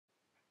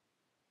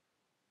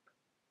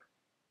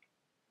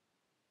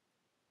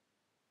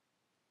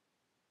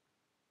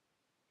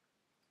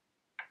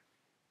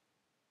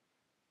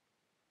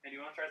do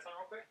you want to try something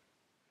real quick?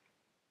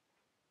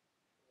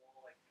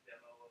 Like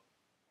demo of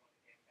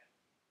the game again.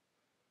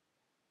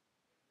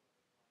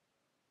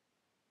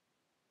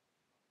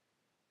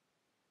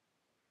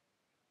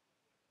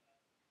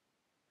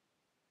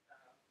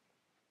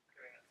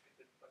 Doing that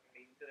stupid fucking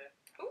meeting today.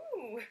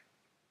 Ooh.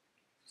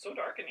 So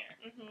dark in here.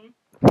 Mm-hmm.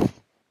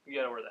 You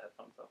gotta wear the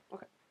headphones though.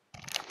 Okay.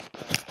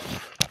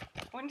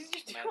 When did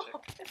you do Magic.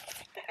 all this?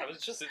 I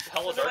was just, it's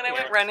hella Was it dark when I in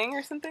went here. running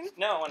or something?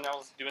 No, when I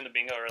was doing the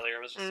bingo earlier,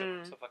 it was just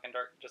Mm. so fucking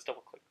dark. Just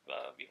double click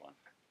V1.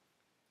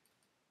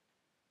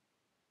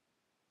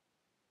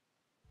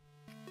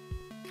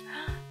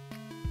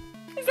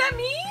 Is that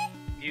me?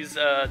 Use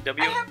I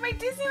have my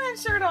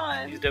Disneyland shirt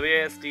on. Use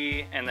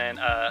WASD, and then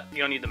you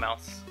don't need the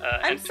mouse.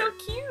 I'm enter, so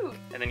cute.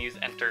 and then use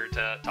enter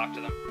to talk to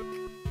them.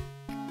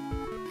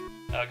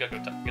 Get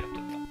up to the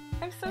top.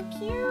 I'm so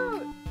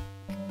cute.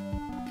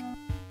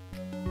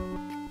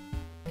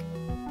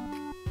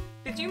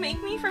 Did you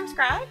make me from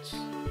scratch?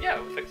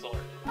 Yeah, with pixel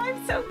art.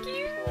 I'm so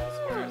cute. Little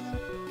squares.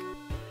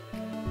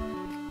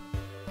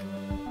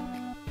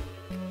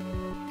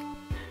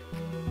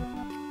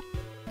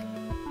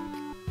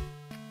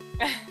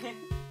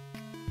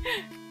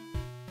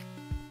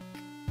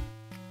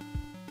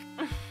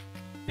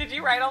 Did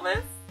you write all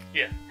this?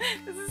 Yeah.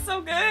 This is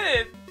so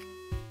good.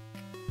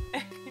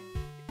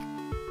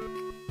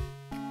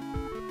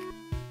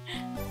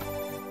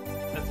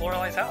 That's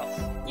Lorelei's house.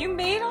 You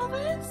made all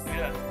this?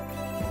 Yeah.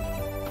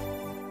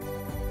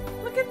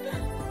 Look at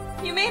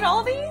that. You made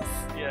all these?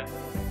 Yeah.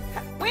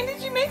 When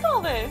did you make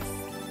all this?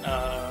 This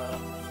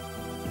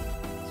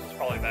was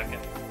probably back in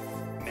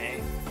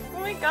May. Oh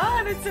my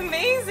god, it's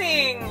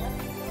amazing!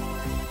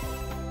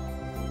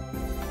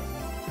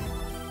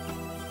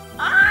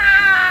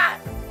 Ah!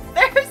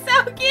 They're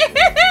so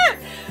cute!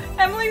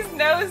 Emily's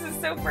nose is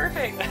so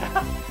perfect.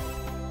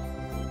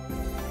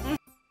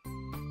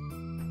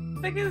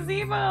 The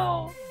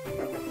gazebo!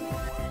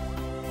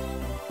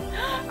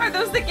 Are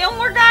those the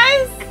Gilmore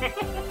guys?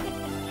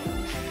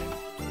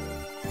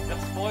 No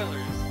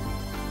spoilers.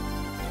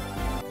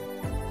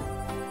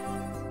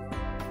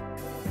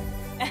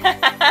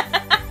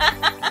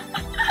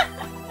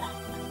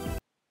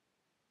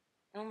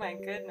 Oh my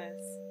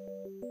goodness.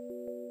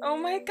 Oh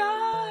my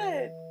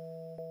god!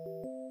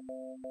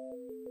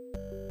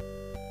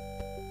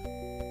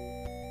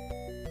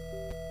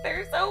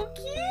 They're so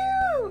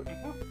cute!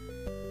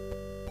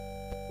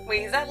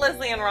 Wait, is that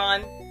Leslie and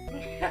Ron?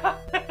 Yeah.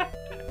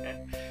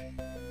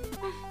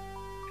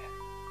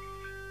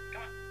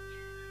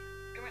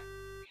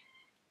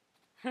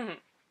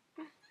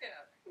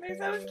 They're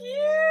so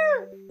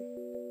cute!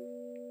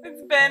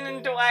 It's Ben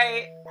and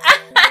Dwight.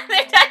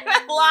 They're talking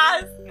about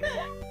Lost.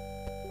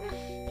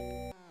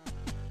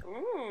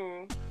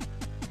 Ooh.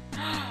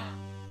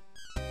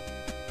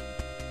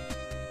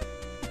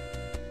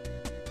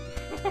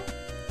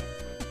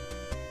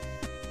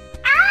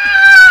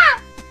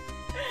 Ah!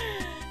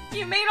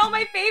 You made all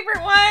my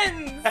favorite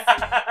ones!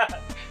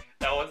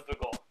 That was the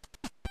goal.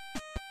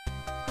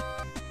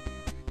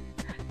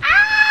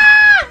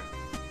 Ah!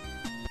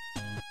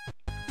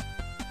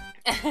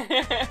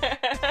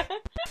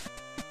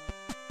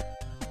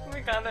 Oh my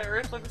god, that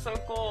earth looks so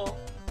cool.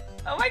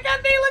 Oh my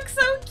god, they look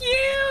so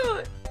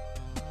cute!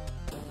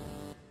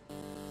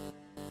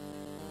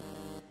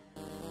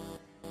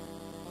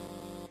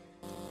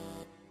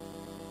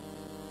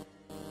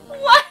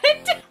 What?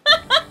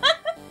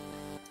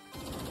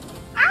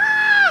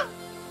 Ah!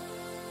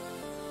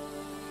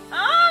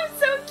 Oh,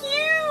 so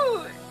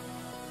cute!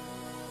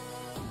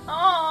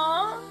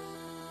 Aww.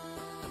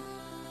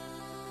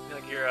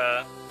 Like your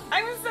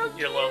I was so cute.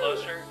 your Lolo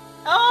shirt.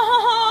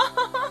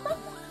 Oh!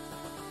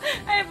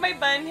 I have my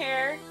bun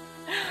hair.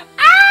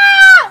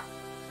 Ah!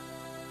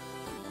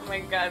 Oh my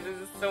god, this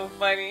is so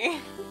funny.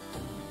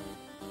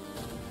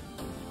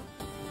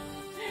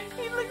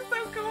 He looks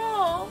so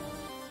cool.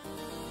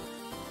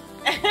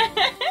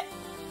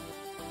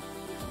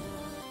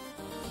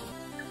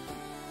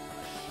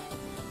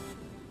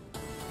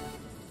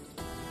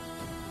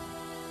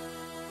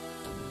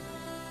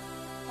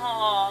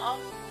 Aww.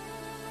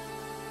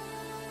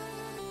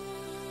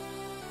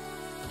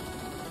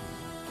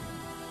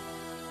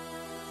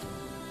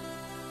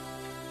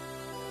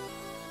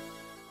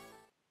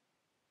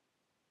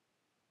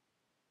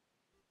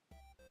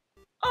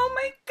 Oh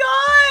my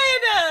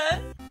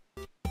god!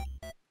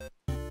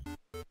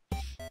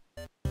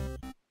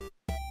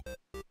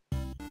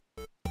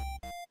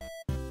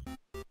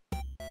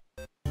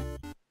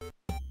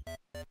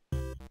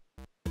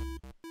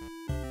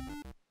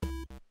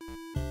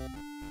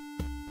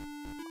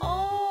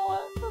 Oh,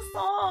 that's the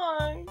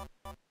song.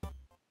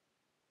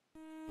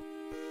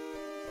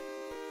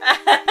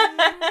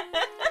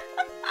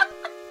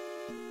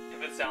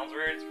 If it sounds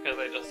weird, it's because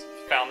I just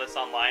found this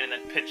online and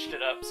then pitched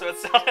it up, so it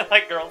sounded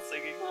like girls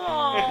singing.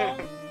 Aww.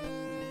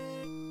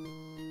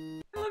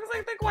 It looks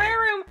like the choir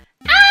room.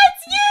 Ah,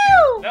 it's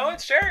you! No,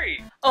 it's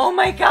Sherry. Oh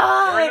my We're in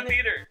god! the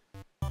theater.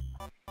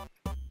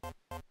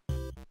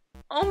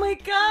 Oh my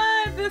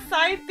god, the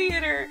side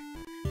theater.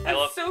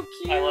 That's so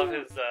cute. I love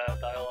his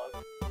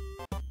dialogue.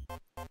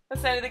 That's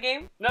the end of the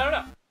game?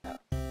 No.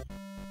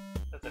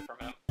 That's it from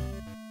him.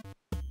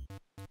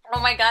 Oh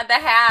my god, the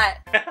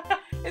hat!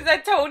 Is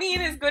that Tony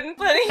in his Good and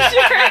Plenty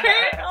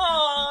shirt?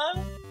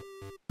 Aww.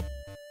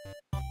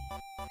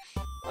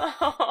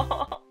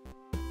 Oh.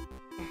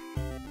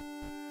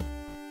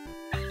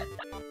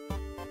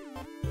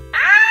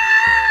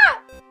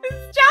 Ah!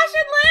 It's Josh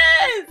and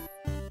Liz!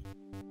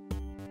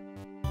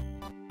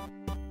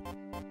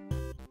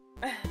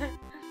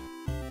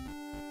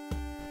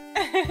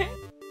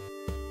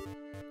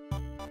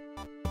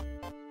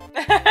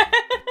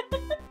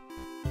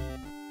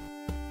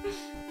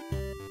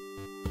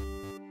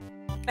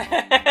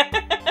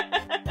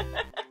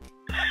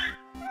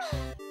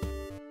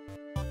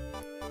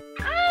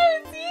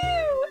 It's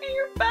you and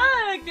your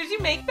bug. Did you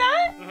make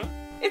that? Mm-hmm.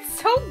 It's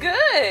so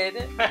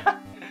good.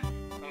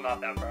 I'm not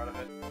that proud of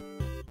it.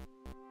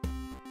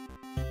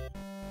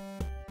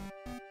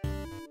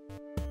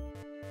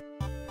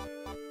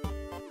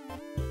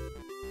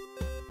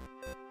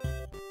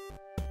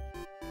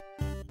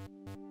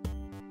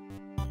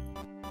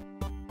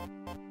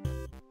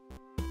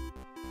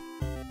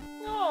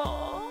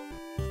 Aww.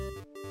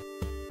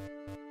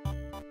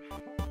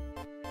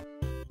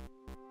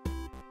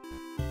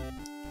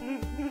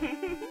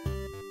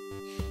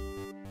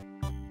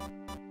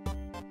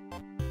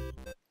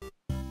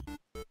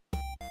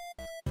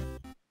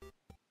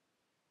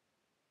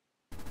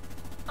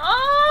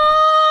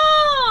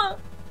 Oh!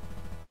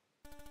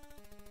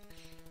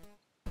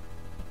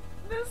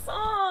 The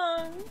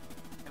song.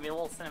 I mean, a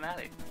little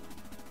cinematic.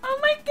 Oh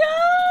my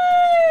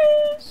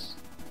gosh!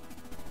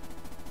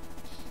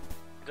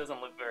 It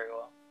doesn't look very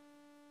well.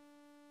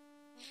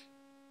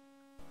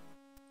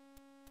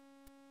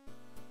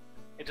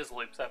 It just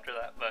loops after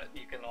that, but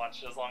you can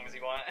watch it as long as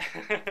you want.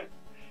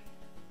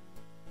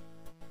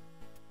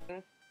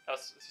 Oh,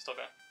 it's still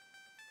going.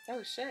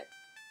 Oh shit.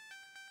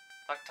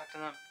 Talk to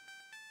them.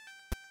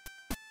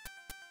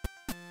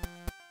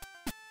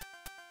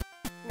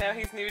 Now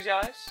he's new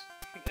Josh.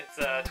 It's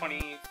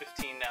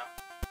 2015 now.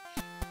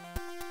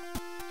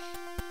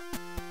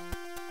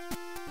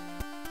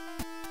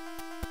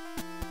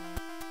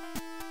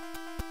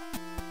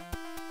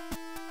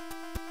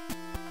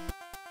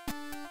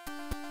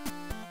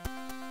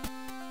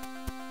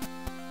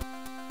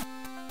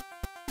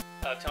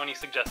 Tony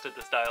suggested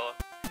this dialogue.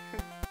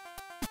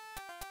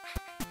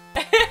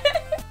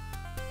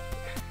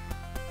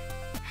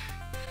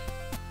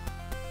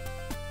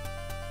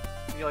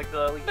 You like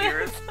the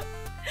gears?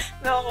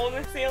 The hole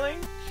in the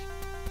ceiling.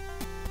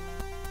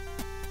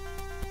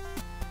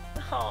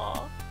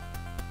 Aww.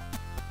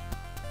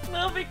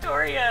 Little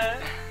Victoria.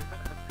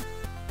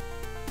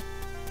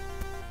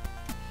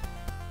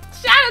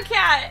 Shadow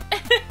Cat!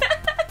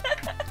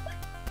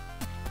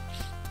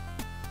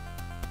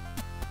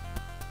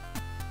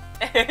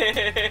 This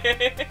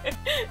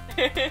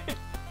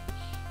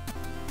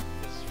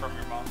is from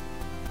your mom.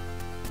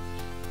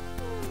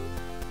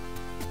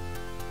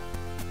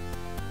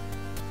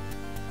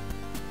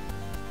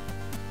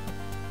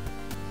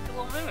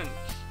 Little moon.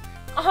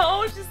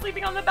 Oh, she's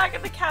sleeping on the back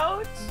of the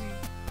couch.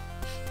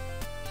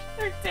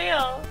 Her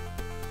tail.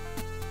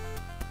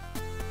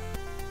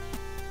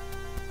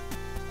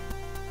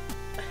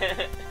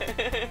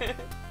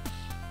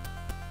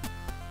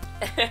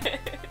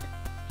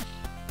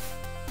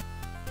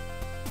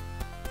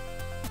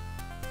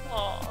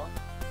 Aww.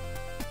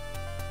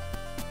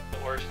 The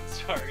origin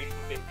story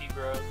of Baby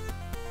Bros.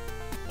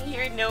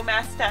 Your no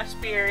mustache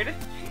beard.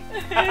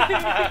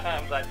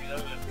 I'm glad you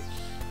noticed.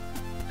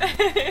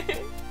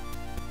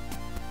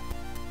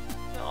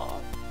 Aw.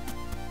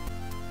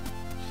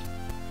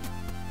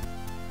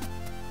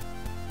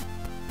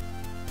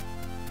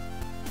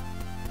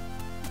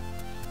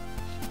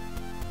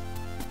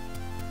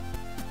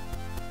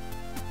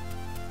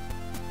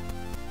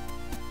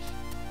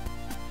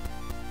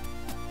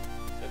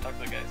 Go talk to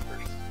the guys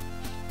first.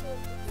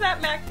 Is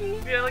that Mackie?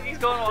 Yeah, like he's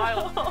going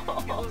wild.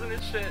 He's losing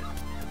his shit.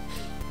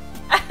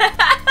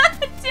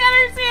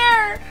 Tanner's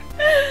here!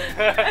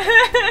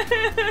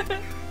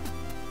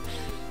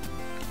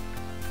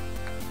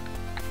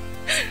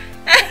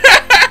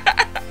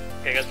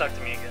 Okay, go talk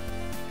to me again.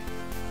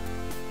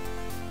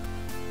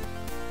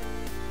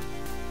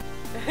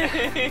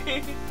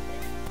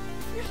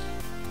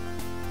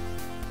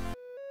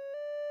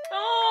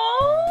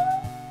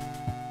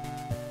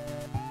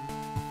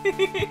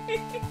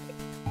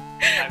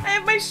 I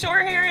have my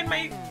short hair and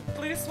my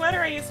blue sweater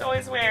I used to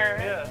always wear.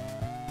 Yeah.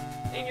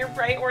 And your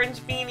bright orange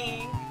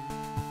beanie.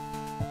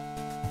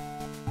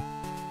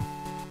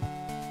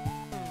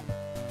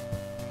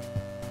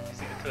 You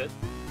see the twist?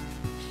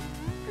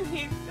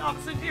 He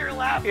hops into your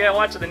lap. Yeah,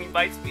 watch it, then he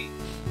bites me.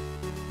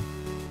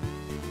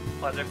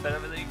 Watch I fed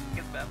everything, he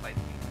gets bad bites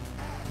me.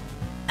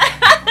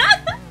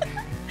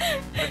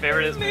 My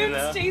favorite is Moon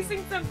Moon's though.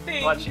 chasing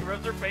something. Watch, she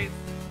rubs her face.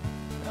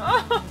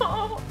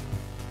 Oh.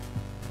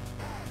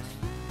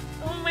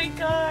 Oh my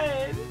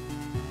god.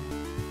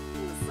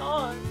 The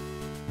song.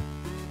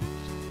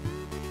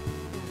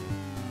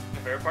 My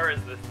favorite part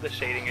is the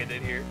shading I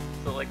did here.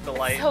 So like the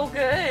light. So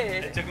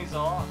It good. took me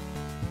so long.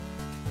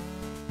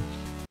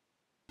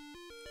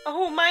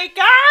 Oh my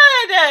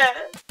god!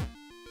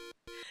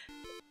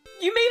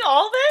 You made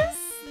all this?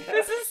 Yeah.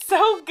 This is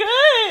so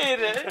good!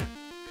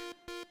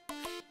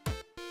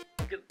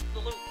 Look at the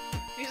loop.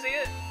 You see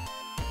it?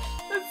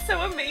 That's so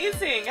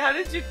amazing. How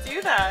did you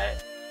do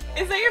that?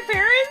 Is that your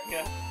parents?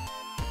 Yeah.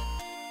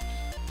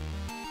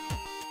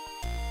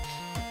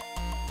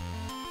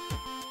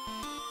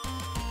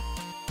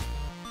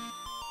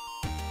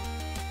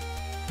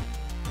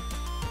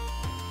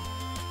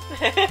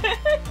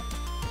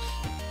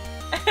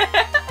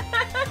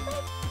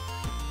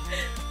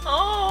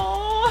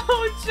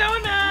 Oh,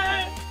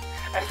 Jonah!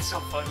 That's so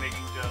fun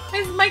making Jonah.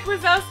 His Mike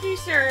Wazowski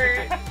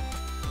shirt.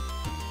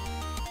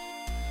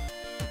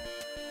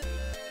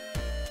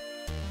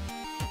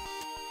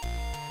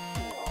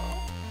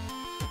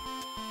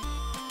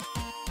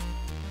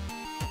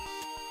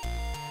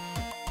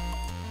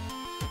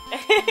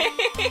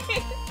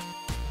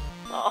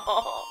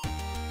 Oh,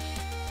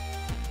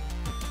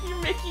 your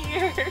Mickey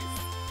ears.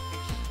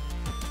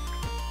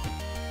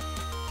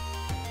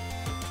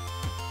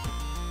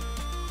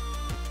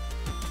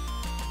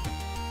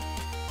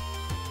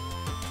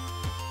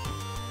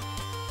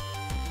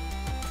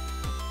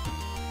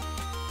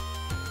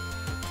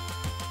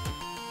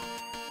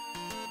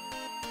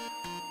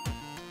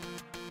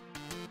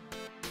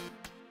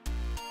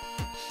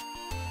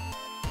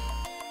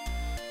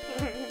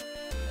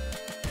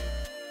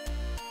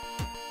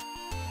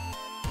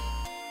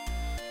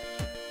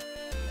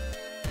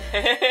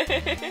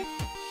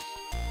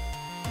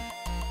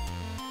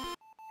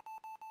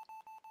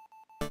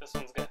 This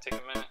one's gonna take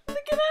a minute.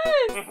 Look at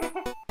us!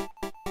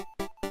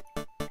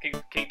 Can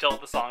you tell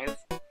what the song is?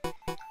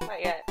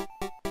 Not yet.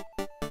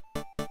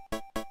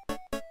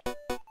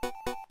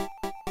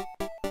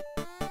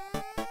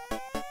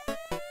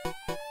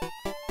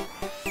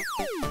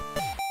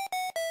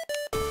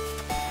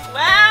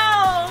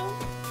 Wow!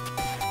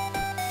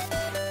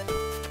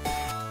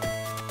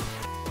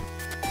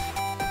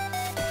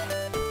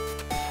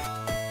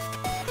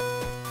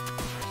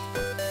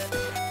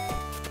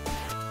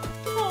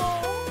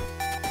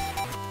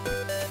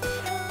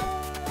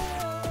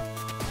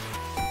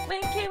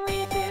 When can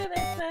we do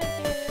this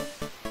again?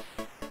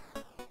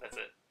 That's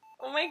it.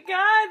 Oh my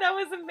god, that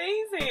was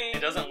amazing!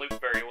 It doesn't loop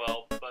very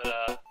well, but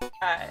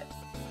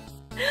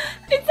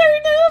It's our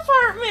new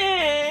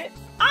apartment!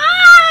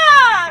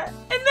 Ah!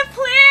 And the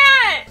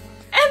plant!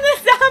 And the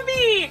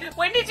zombie!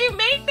 When did you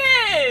make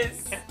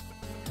this?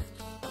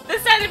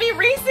 This had to be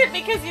recent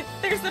because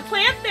there's the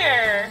plant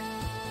there!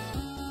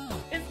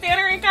 It's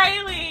Tanner and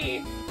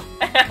Kylie!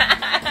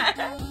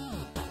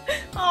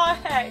 Oh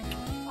heck.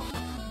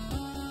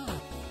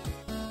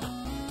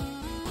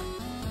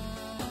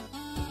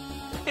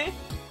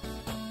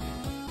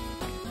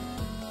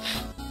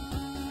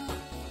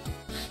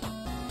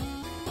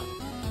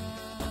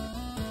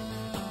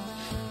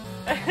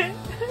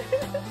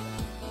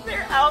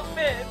 Their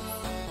outfits.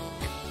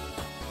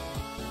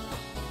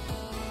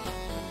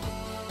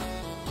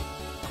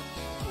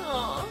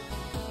 Aww.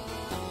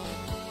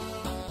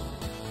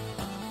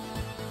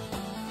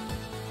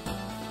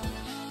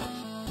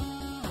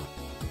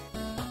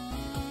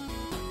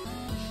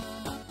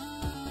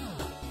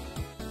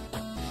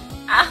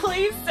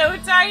 Allie's so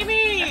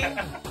tiny.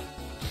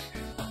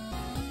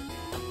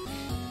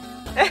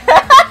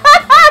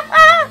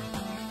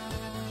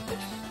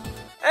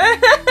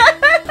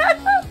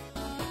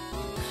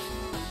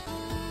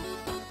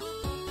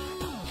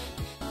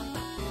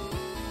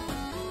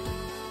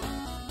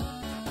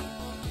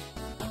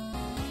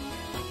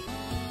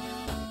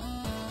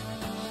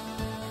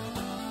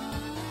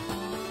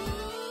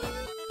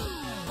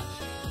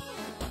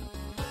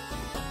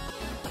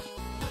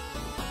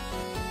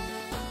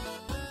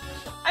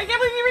 I can't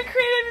believe you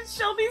recreated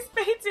Shelby's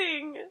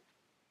painting.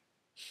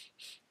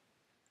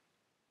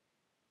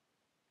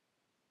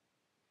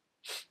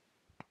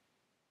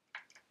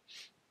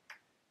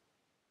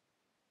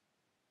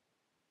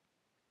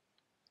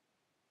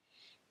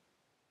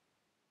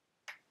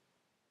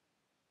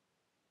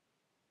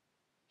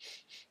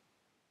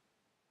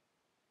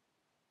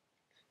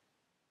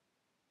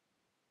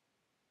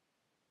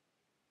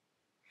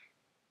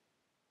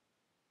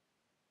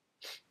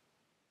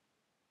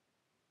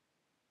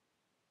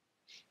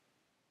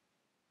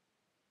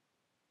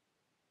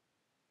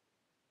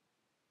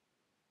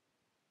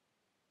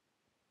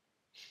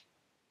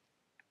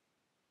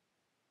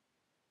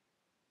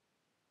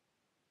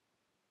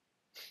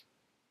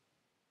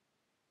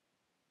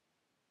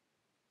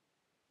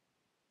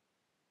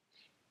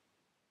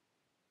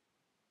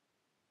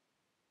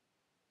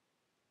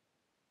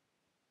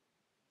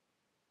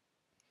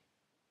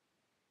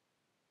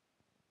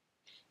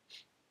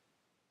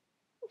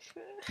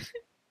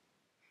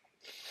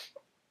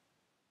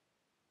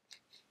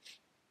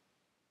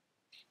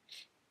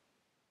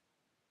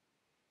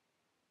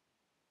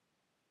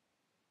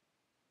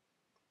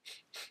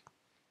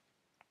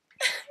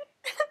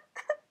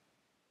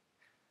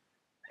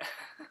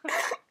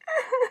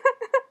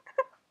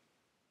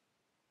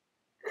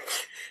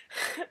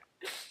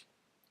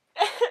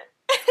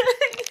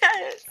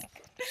 Yes.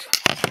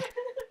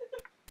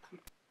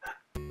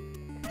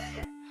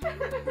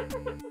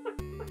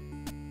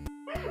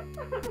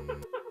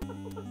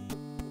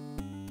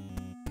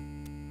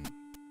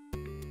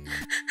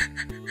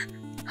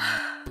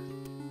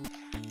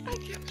 I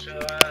can't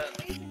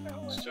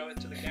Show it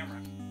to the camera.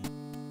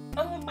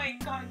 Oh my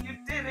god, you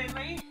didn't.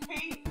 I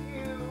hate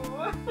you.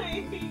 I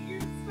hate you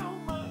so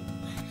much.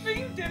 No,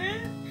 you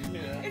didn't.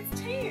 Yeah. It's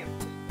taped.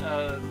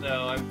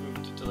 No, I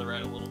moved it to the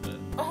right a little bit.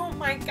 Oh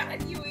my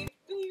god, you.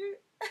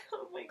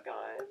 Oh my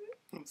god.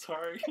 I'm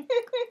sorry. Amazing.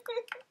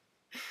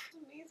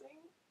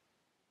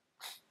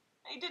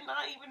 I did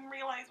not even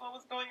realize what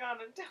was going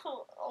on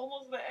until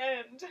almost the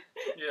end.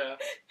 Yeah.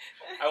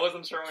 I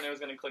wasn't sure when it was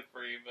going to click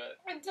for you, but...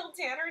 Until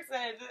Tanner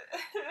said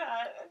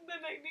that, and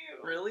then I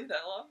knew. Really?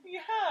 That long? Yeah.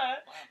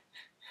 Wow.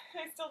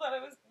 I still thought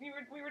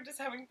we were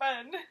just having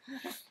fun.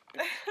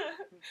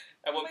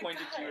 At what my point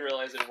did God. you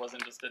realize it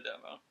wasn't just a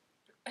demo?